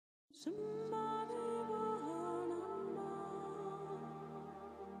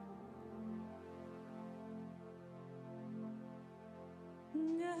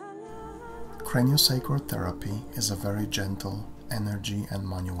CranioSacral Therapy is a very gentle energy and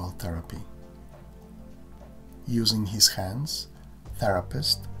manual therapy. Using his hands,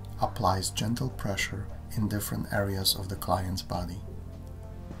 therapist applies gentle pressure in different areas of the client's body.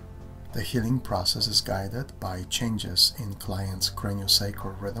 The healing process is guided by changes in client's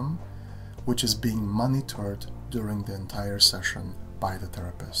craniosacral rhythm, which is being monitored during the entire session by the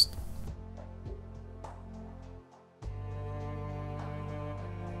therapist.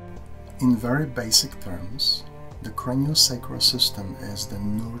 In very basic terms, the craniosacral system is the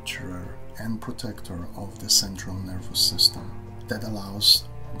nurturer and protector of the central nervous system that allows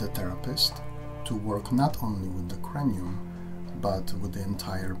the therapist to work not only with the cranium, but with the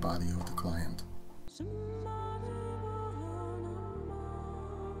entire body of the client.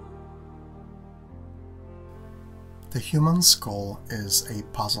 The human skull is a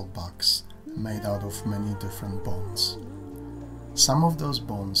puzzle box made out of many different bones. Some of those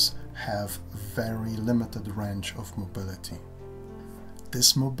bones have very limited range of mobility.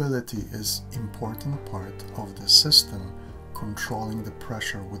 This mobility is an important part of the system controlling the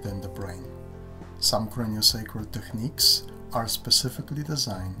pressure within the brain. Some craniosacral techniques are specifically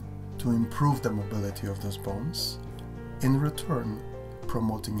designed to improve the mobility of those bones, in return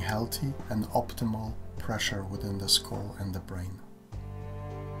promoting healthy and optimal pressure within the skull and the brain.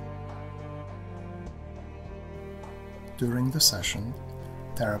 During the session,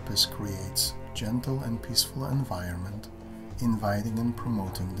 therapist creates gentle and peaceful environment, inviting and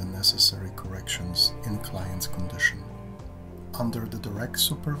promoting the necessary corrections in client's condition. Under the direct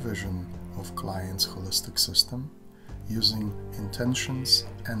supervision of client's holistic system, using intentions,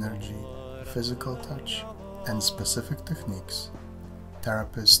 energy, physical touch, and specific techniques,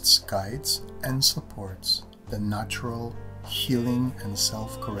 therapists guides and supports the natural healing and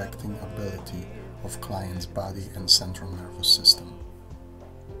self-correcting ability of client's body and central nervous system.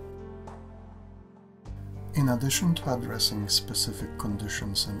 In addition to addressing specific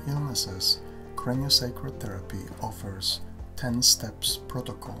conditions and illnesses, CranioSacral Therapy offers 10 steps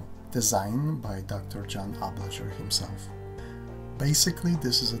protocol designed by Dr. John Ablager himself. Basically,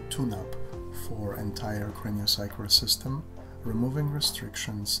 this is a tune-up for entire craniosacral system, removing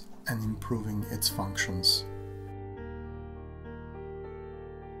restrictions and improving its functions.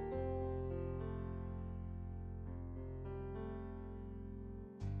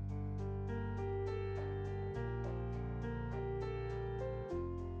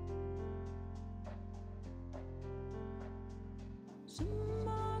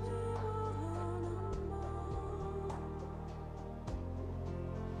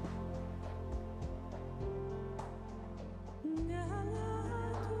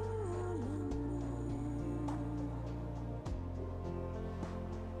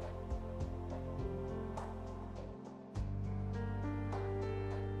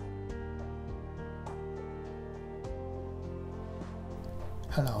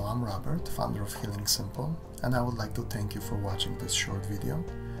 Hello, I'm Robert, founder of Healing Simple, and I would like to thank you for watching this short video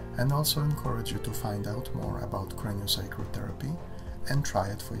and also encourage you to find out more about CranioSacral Therapy and try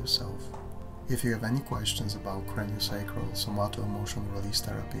it for yourself. If you have any questions about craniosacral, somato-emotional release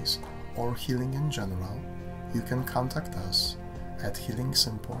therapies, or healing in general, you can contact us at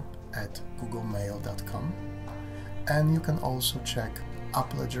healingsimple@googlemail.com, and you can also check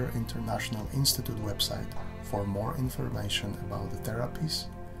Ablager International Institute website for more information about the therapies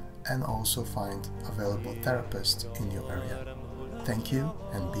and also find available therapists in your area. Thank you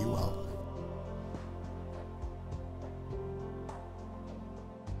and be well.